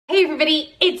Hey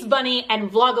everybody, it's Bunny,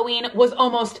 and Vlogoween was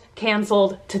almost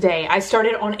canceled today. I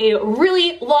started on a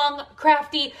really long,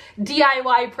 crafty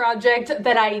DIY project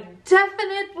that I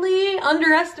definitely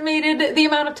underestimated the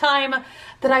amount of time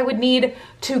that I would need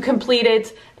to complete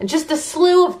it, and just a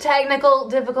slew of technical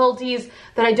difficulties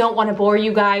that I don't want to bore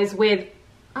you guys with.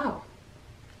 Oh,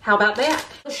 how about that?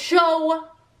 The show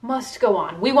must go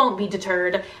on. We won't be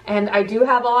deterred, and I do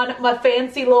have on my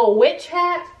fancy little witch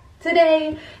hat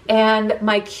today and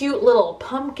my cute little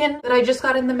pumpkin that I just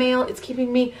got in the mail. It's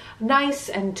keeping me nice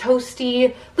and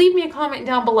toasty. Leave me a comment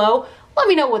down below. Let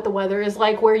me know what the weather is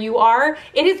like where you are.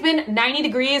 It has been 90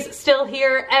 degrees still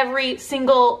here every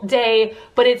single day,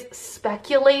 but it's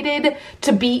speculated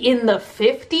to be in the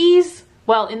 50s.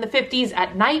 Well, in the 50s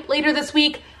at night later this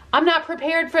week. I'm not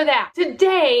prepared for that.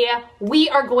 Today, we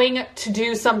are going to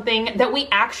do something that we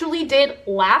actually did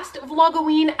last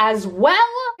Vlogoween as well.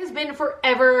 It's been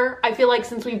forever, I feel like,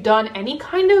 since we've done any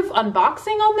kind of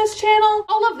unboxing on this channel.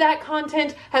 All of that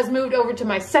content has moved over to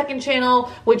my second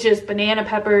channel, which is Banana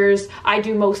Peppers. I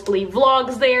do mostly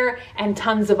vlogs there and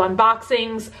tons of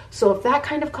unboxings. So if that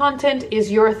kind of content is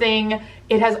your thing,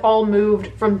 it has all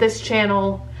moved from this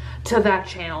channel to that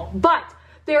channel. But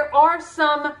there are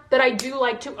some that I do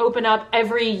like to open up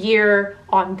every year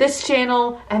on this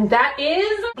channel, and that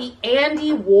is the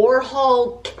Andy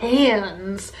Warhol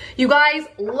cans. You guys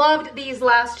loved these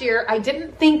last year. I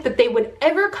didn't think that they would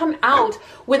ever come out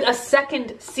with a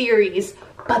second series,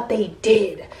 but they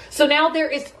did. So now there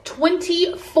is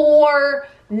 24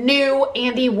 new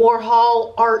Andy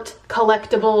Warhol art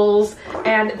collectibles,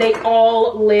 and they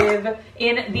all live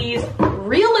in these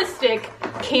realistic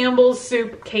Campbell's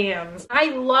soup cans.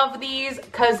 I love these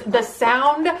because the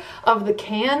sound of the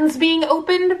cans being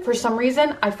opened, for some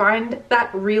reason, I find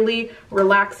that really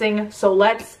relaxing. So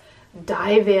let's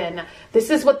dive in. This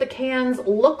is what the cans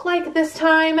look like this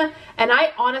time, and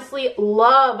I honestly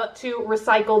love to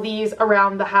recycle these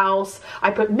around the house.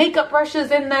 I put makeup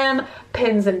brushes in them,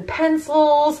 pens and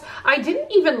pencils. I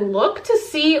didn't even look to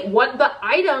see what the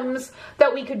items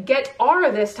that we could get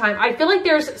are this time. I feel like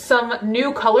there's some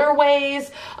new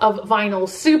colorways of vinyl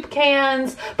soup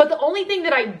cans, but the only thing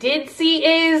that I did see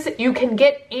is you can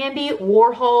get Andy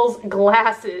Warhol's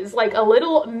glasses, like a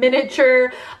little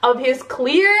miniature of his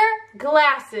clear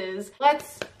glasses.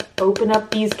 Let's open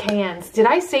up these cans. Did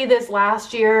I say this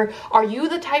last year? Are you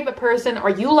the type of person, are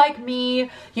you like me?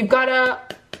 You've gotta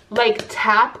like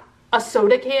tap a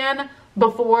soda can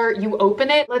before you open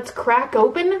it. Let's crack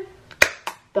open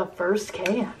the first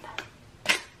can.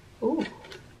 Ooh.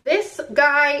 This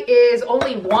guy is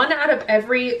only 1 out of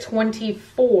every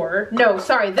 24. No,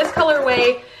 sorry, this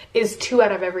colorway is 2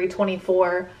 out of every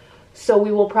 24. So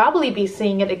we will probably be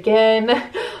seeing it again,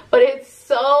 but it's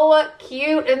so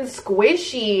cute and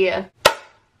squishy.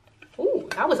 Ooh,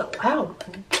 that was a loud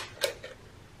one.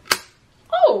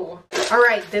 Oh, all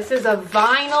right, this is a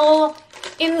vinyl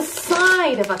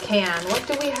inside of a can. What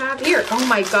do we have here? Oh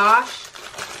my gosh,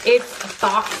 it's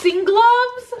boxing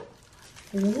gloves?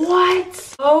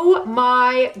 What? Oh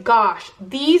my gosh,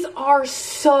 these are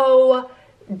so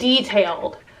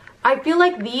detailed. I feel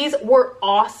like these were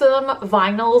awesome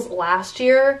vinyls last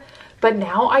year, but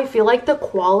now I feel like the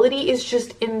quality is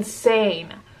just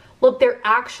insane. Look, they're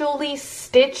actually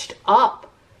stitched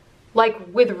up, like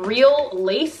with real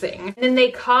lacing. And then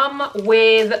they come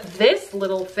with this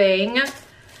little thing.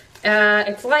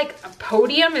 It's like a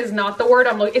podium is not the word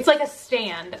I'm looking, it's like a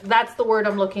stand. That's the word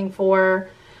I'm looking for,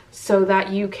 so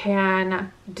that you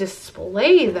can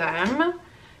display them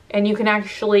and you can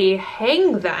actually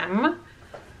hang them.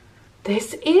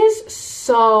 This is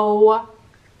so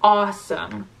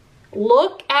awesome.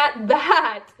 Look at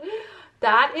that.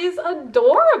 That is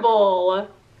adorable.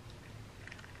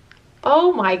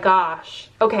 Oh my gosh.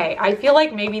 Okay, I feel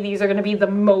like maybe these are gonna be the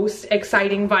most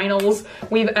exciting vinyls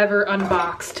we've ever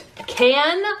unboxed.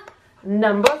 Can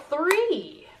number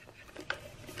 3.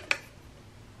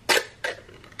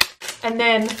 And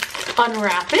then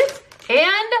unwrap it.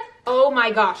 And oh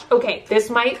my gosh. Okay, this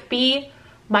might be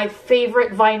my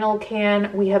favorite vinyl can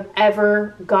we have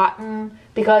ever gotten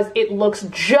because it looks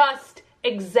just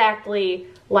exactly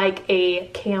like a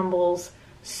Campbell's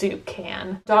soup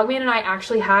can. Dogman and I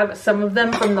actually have some of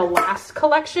them from the last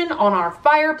collection on our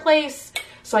fireplace,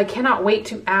 so I cannot wait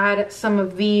to add some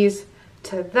of these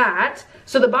to that.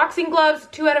 So the boxing gloves,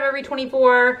 2 out of every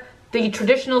 24, the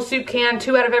traditional soup can,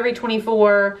 2 out of every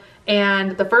 24,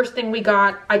 and the first thing we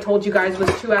got, I told you guys, was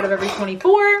 2 out of every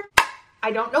 24. I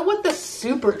don't know what the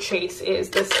super chase is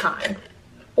this time,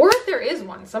 or if there is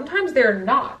one. Sometimes they're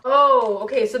not. Oh,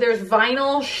 okay, so there's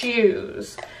vinyl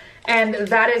shoes. And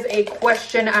that is a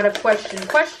question out of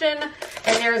question.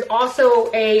 And there's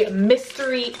also a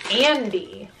mystery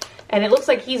Andy. And it looks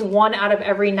like he's 1 out of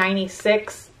every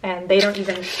 96. And they don't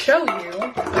even show you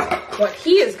what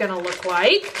he is gonna look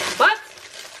like. But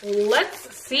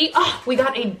let's see. Oh, we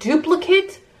got a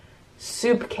duplicate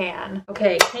soup can.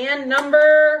 Okay, can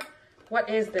number, what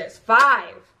is this?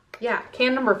 5. Yeah,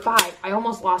 can number 5. I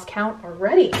almost lost count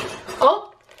already.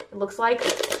 Oh, it looks like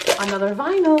another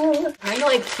vinyl. Trying to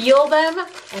like feel them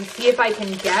and see if I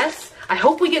can guess. I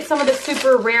hope we get some of the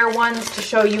super rare ones to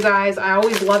show you guys. I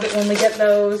always love it when we get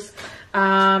those.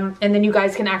 And then you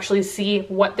guys can actually see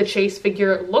what the chase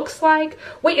figure looks like.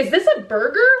 Wait, is this a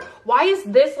burger? Why is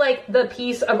this like the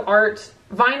piece of art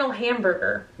vinyl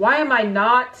hamburger? Why am I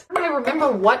not? I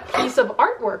remember what piece of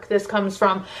artwork this comes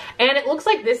from. And it looks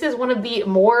like this is one of the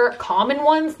more common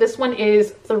ones. This one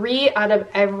is 3 out of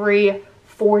every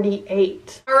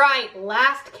 48. All right,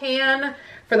 last can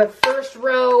for the first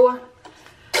row.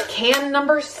 Can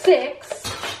number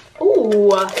 6.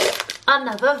 Ooh,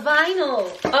 another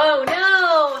vinyl. Oh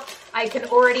no, I can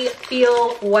already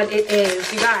feel what it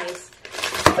is, you guys.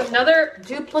 It's another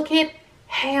duplicate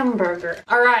hamburger.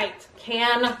 All right,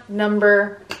 can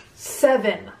number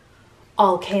 7.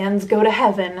 All cans go to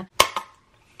heaven.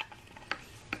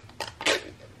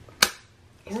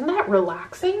 Isn't that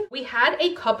relaxing? We had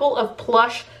a couple of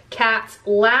plush cats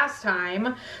last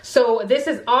time. So this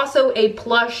is also a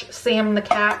plush Sam the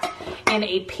cat in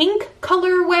a pink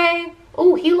colorway.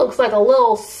 Oh, he looks like a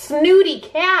little snooty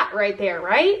cat right there,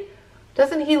 right?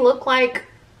 Doesn't he look like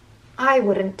I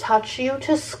wouldn't touch you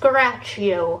to scratch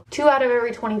you? 2 out of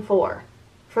every 24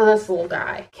 for this little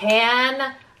guy.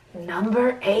 Can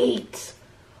number 8.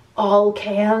 All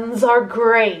cans are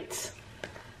great.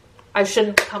 I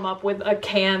shouldn't come up with a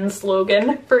can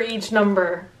slogan for each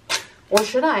number. Or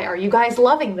should I? Are you guys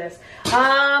loving this?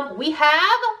 We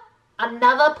have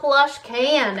another plush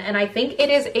can, and I think it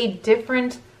is a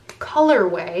different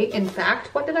colorway. In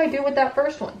fact, what did I do with that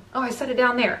first one? Oh, I set it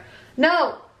down there.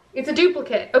 No, it's a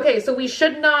duplicate. Okay, so we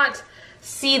should not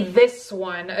see this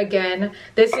one again.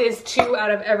 This is 2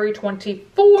 out of every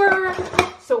 24.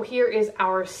 So here is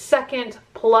our second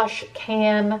plush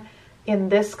can in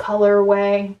this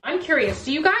colorway. I'm curious,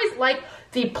 do you guys like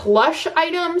the plush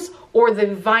items or the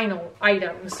vinyl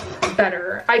items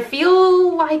better? I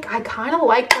feel like I kind of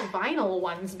like the vinyl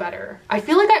ones better. I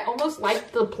feel like I almost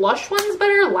liked the plush ones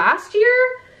better last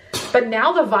year, but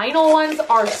now the vinyl ones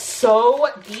are so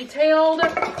detailed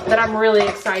that I'm really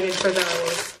excited for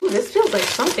those. Ooh, this feels like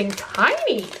something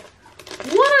tiny.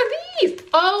 What are these?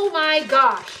 Oh my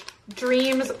gosh.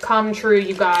 Dreams come true,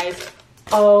 you guys.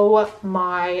 Oh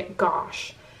my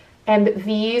gosh. And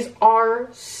these are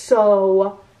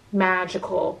so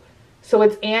magical. So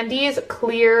it's Andy's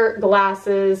clear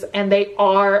glasses and they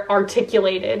are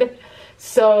articulated.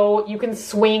 So you can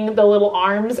swing the little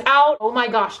arms out. Oh my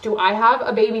gosh, do I have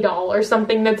a baby doll or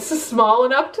something that's small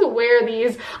enough to wear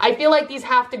these? I feel like these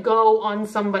have to go on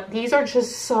somebody. These are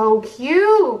just so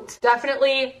cute.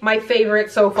 Definitely my favorite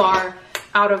so far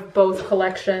out of both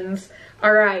collections.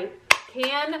 All right.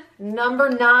 Can number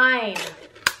 9.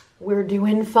 We're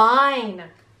doing fine.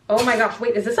 Oh my gosh,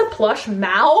 wait, is this a plush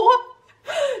Mao?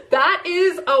 That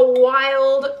is a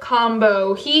wild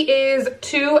combo. He is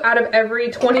 2 out of every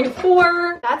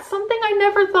 24. That's something I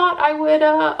never thought I would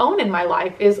own in my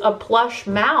life, is a plush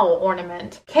Mao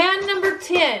ornament. Can number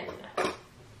 10.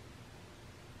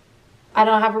 I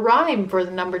don't have a rhyme for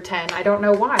the number 10. I don't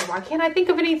know why. Why can't I think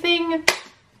of anything,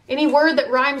 any word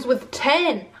that rhymes with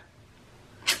 10?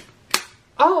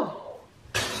 Oh,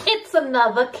 it's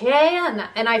another can.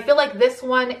 And I feel like this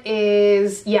one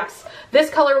is, yes,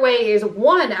 this colorway is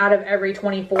 1 out of every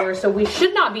 24. So we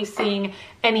should not be seeing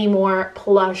any more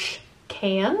plush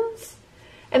cans.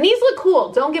 And these look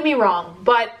cool, don't get me wrong.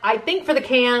 But I think for the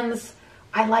cans,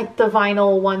 I like the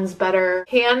vinyl ones better.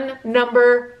 Can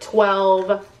number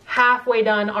 12, halfway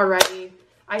done already.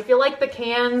 I feel like the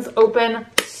cans open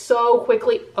so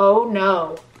quickly. Oh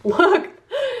no, look.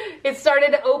 It started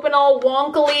to open all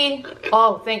wonkily.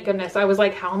 Oh, thank goodness. I was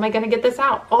like, how am I going to get this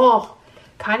out? Oh,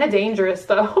 kind of dangerous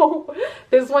though.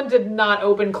 This one did not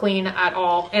open clean at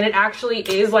all. And it actually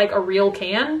is like a real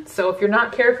can. So if you're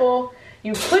not careful,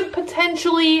 you could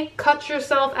potentially cut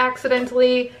yourself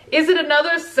accidentally. Is it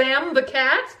another Sam the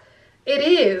cat? It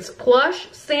is plush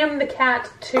Sam the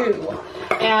cat 2.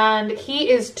 And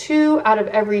he is 2 out of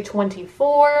every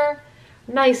 24.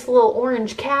 Nice little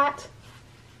orange cat.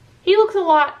 He looks a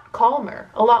lot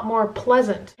calmer, a lot more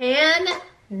pleasant. And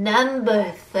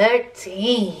number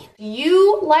 13. Do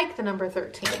you like the number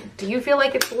 13? Do you feel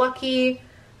like it's lucky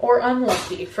or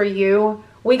unlucky for you?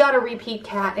 We got a repeat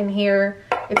cat in here.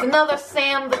 It's another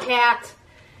Sam the cat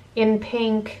in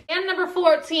pink. And number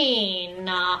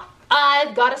 14,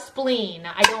 I've got a spleen.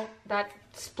 That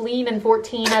spleen and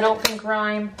 14, I don't think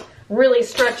rhyme. Really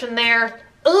stretching there.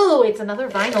 Ooh, it's another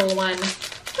vinyl one.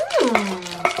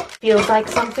 Feels like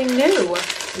something new.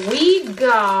 We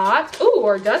got, ooh,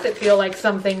 or does it feel like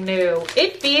something new?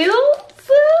 It feels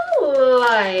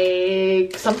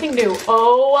like something new.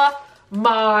 Oh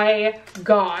my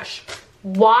gosh.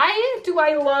 Why do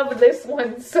I love this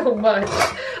one so much?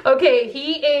 Okay,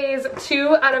 he is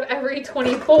 2 out of every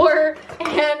 24,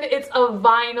 and it's a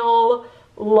vinyl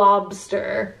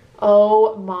lobster.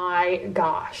 Oh my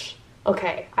gosh.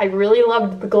 Okay, I really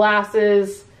loved the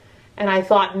glasses, and I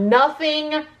thought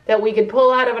nothing that we could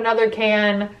pull out of another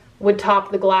can would top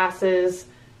the glasses,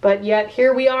 but yet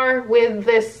here we are with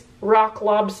this rock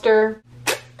lobster.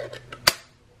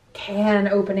 Can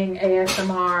opening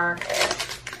ASMR.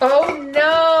 Oh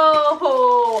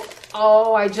no!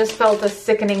 Oh, I just felt a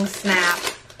sickening snap.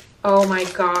 Oh my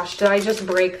gosh, did I just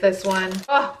break this one?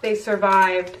 Oh, they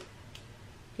survived.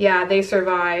 Yeah, they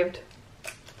survived.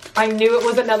 I knew it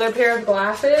was another pair of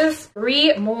glasses.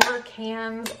 3 more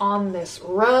cans on this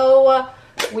row.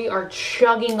 We are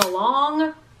chugging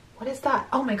along. What is that?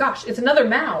 Oh my gosh, it's another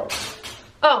Mao.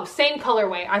 Oh, same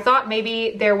colorway. I thought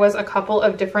maybe there was a couple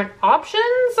of different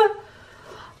options,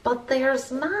 but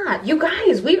there's not. You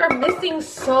guys, we are missing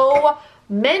so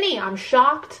many. I'm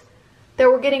shocked that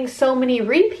we're getting so many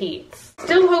repeats.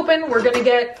 Still hoping we're gonna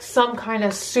get some kind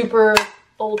of super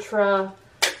ultra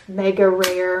mega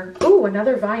rare. Ooh,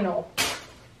 another vinyl.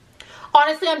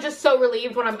 Honestly, I'm just so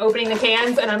relieved when I'm opening the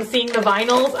cans and I'm seeing the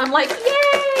vinyls. I'm like,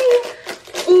 yay!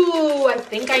 Ooh, I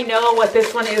think I know what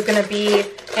this one is gonna be,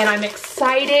 and I'm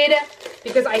excited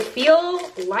because I feel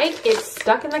like it's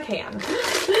stuck in the can.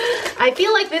 I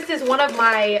feel like this is one of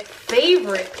my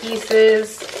favorite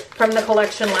pieces from the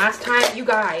collection last time. You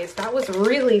guys, that was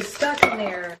really stuck in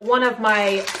there. One of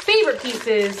my favorite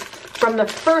pieces from the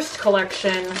first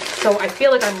collection, so I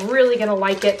feel like I'm really gonna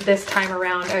like it this time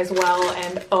around as well,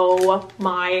 and oh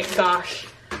my gosh,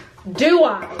 do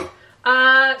I?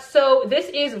 So this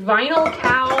is Vinyl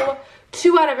Cow,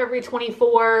 2 out of every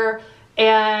 24,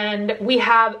 and we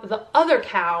have the other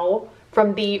cow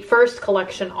from the first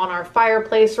collection on our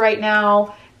fireplace right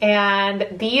now, and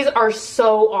these are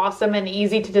so awesome and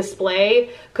easy to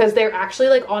display because they're actually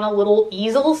like on a little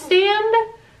easel stand.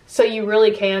 So you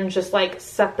really can just like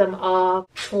set them up.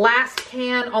 Last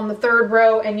can on the 3rd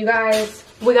row, and you guys,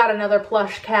 we got another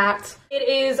plush cat. It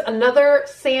is another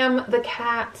Sam the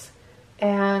cat,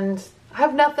 and I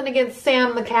have nothing against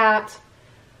Sam the cat,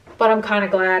 but I'm kind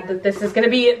of glad that this is gonna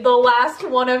be the last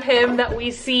one of him that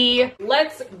we see.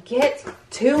 Let's get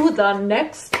to the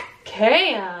next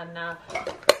can.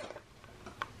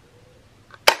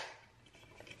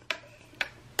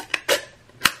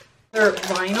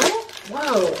 Vinyl?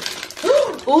 Whoa.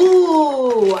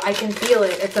 Ooh, I can feel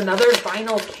it. It's another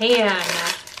vinyl can.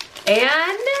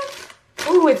 And,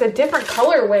 ooh, it's a different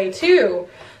colorway too.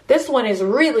 This one is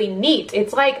really neat.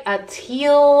 It's like a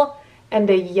teal and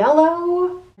a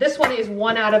yellow. This one is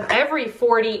 1 out of every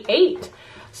 48.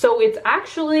 So it's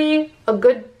actually a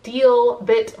good deal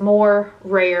bit more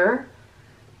rare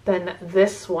than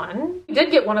this one. We did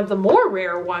get one of the more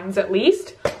rare ones, at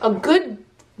least. A good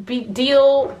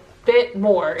deal bit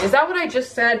more. Is that what I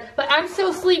just said? But I'm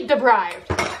so sleep deprived.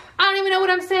 I don't even know what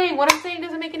I'm saying. What I'm saying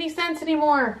doesn't make any sense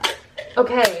anymore.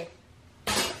 Okay.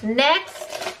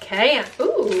 Next can.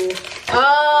 Ooh.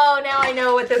 Oh, now I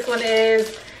know what this one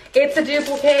is. It's a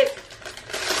duplicate,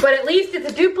 but at least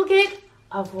it's a duplicate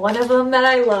of one of them that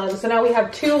I love. So now we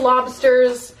have 2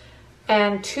 lobsters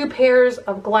and 2 pairs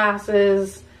of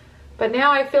glasses. But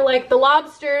now I feel like the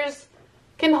lobsters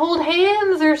can hold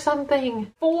hands or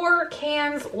something. 4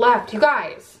 cans left. You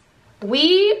guys,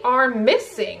 we are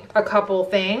missing a couple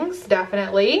things,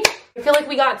 definitely. I feel like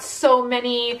we got so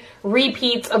many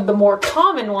repeats of the more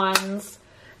common ones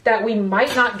that we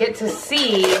might not get to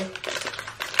see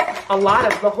a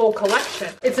lot of the whole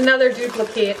collection. It's another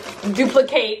duplicate.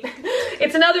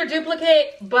 It's another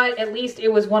duplicate, but at least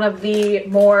it was one of the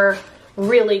more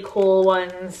really cool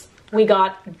ones. We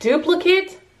got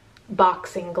duplicate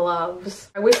boxing gloves.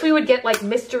 I wish we would get like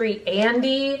Mystery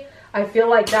Andy. I feel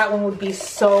like that one would be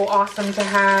so awesome to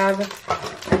have.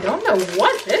 I don't know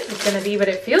what this is gonna be, but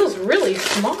it feels really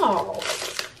small.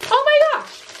 Oh my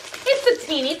gosh, it's a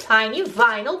teeny tiny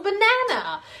vinyl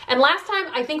banana. And last time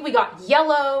I think we got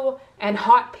yellow and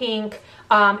hot pink,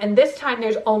 and this time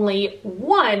there's only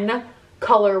one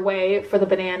colorway for the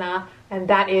banana, and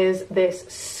that is this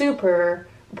super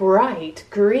bright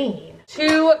green.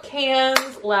 2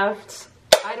 cans left.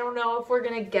 I don't know if we're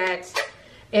gonna get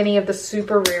any of the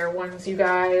super rare ones, you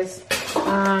guys.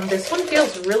 This one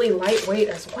feels really lightweight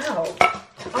as well.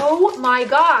 Oh my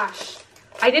gosh.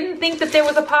 I didn't think that there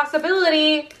was a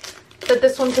possibility that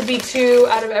this one could be 2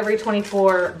 out of every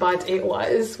 24, but it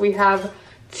was. We have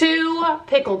 2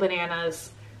 pickle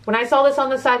bananas. When I saw this on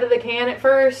the side of the can at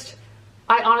first,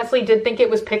 I honestly did think it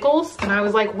was pickles, and I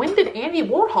was like, when did Andy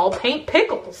Warhol paint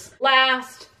pickles?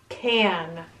 Last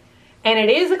can. And it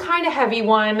is a kind of heavy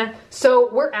one, so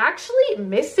we're actually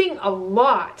missing a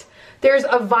lot. There's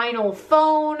a vinyl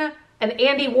phone, an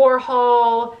Andy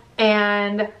Warhol,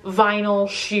 and vinyl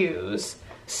shoes.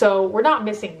 So we're not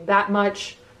missing that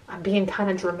much. I'm being kind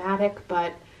of dramatic,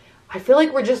 but I feel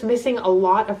like we're just missing a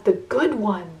lot of the good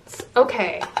ones.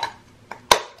 Okay.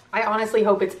 I honestly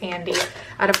hope it's Andy.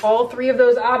 Out of all 3 of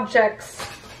those objects,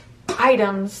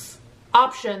 items,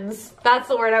 options, that's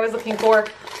the word I was looking for.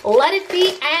 Let it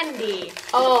be Andy.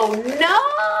 Oh no!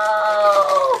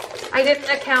 I didn't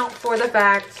account for the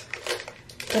fact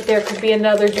that there could be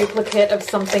another duplicate of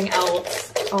something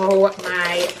else. Oh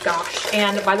my gosh.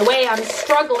 And by the way, I'm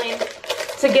struggling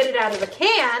to get it out of the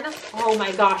can. Oh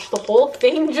my gosh, the whole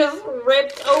thing just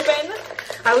ripped open.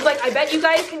 I was like, I bet you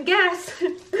guys can guess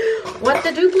what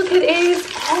the duplicate is.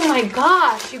 Oh my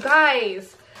gosh, you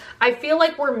guys. I feel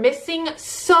like we're missing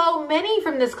so many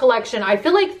from this collection. I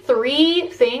feel like 3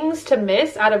 things to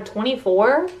miss out of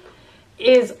 24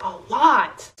 is a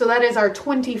lot. So that is our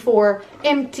 24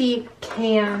 empty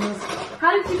cans.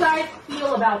 How did you guys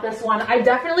feel about this one? I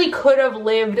definitely could have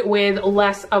lived with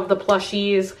less of the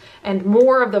plushies and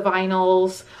more of the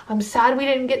vinyls. I'm sad we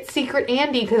didn't get Secret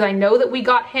Andy because I know that we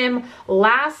got him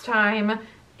last time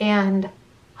and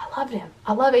I loved him.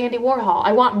 I love Andy Warhol.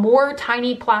 I want more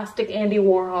tiny plastic Andy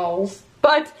Warhols.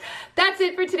 But that's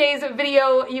it for today's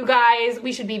video, you guys.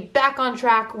 We should be back on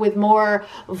track with more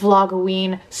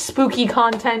Vlogoween spooky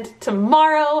content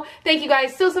tomorrow. Thank you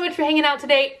guys so much for hanging out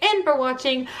today and for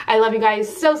watching. I love you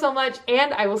guys so much,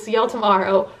 and I will see y'all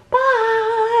tomorrow. Bye!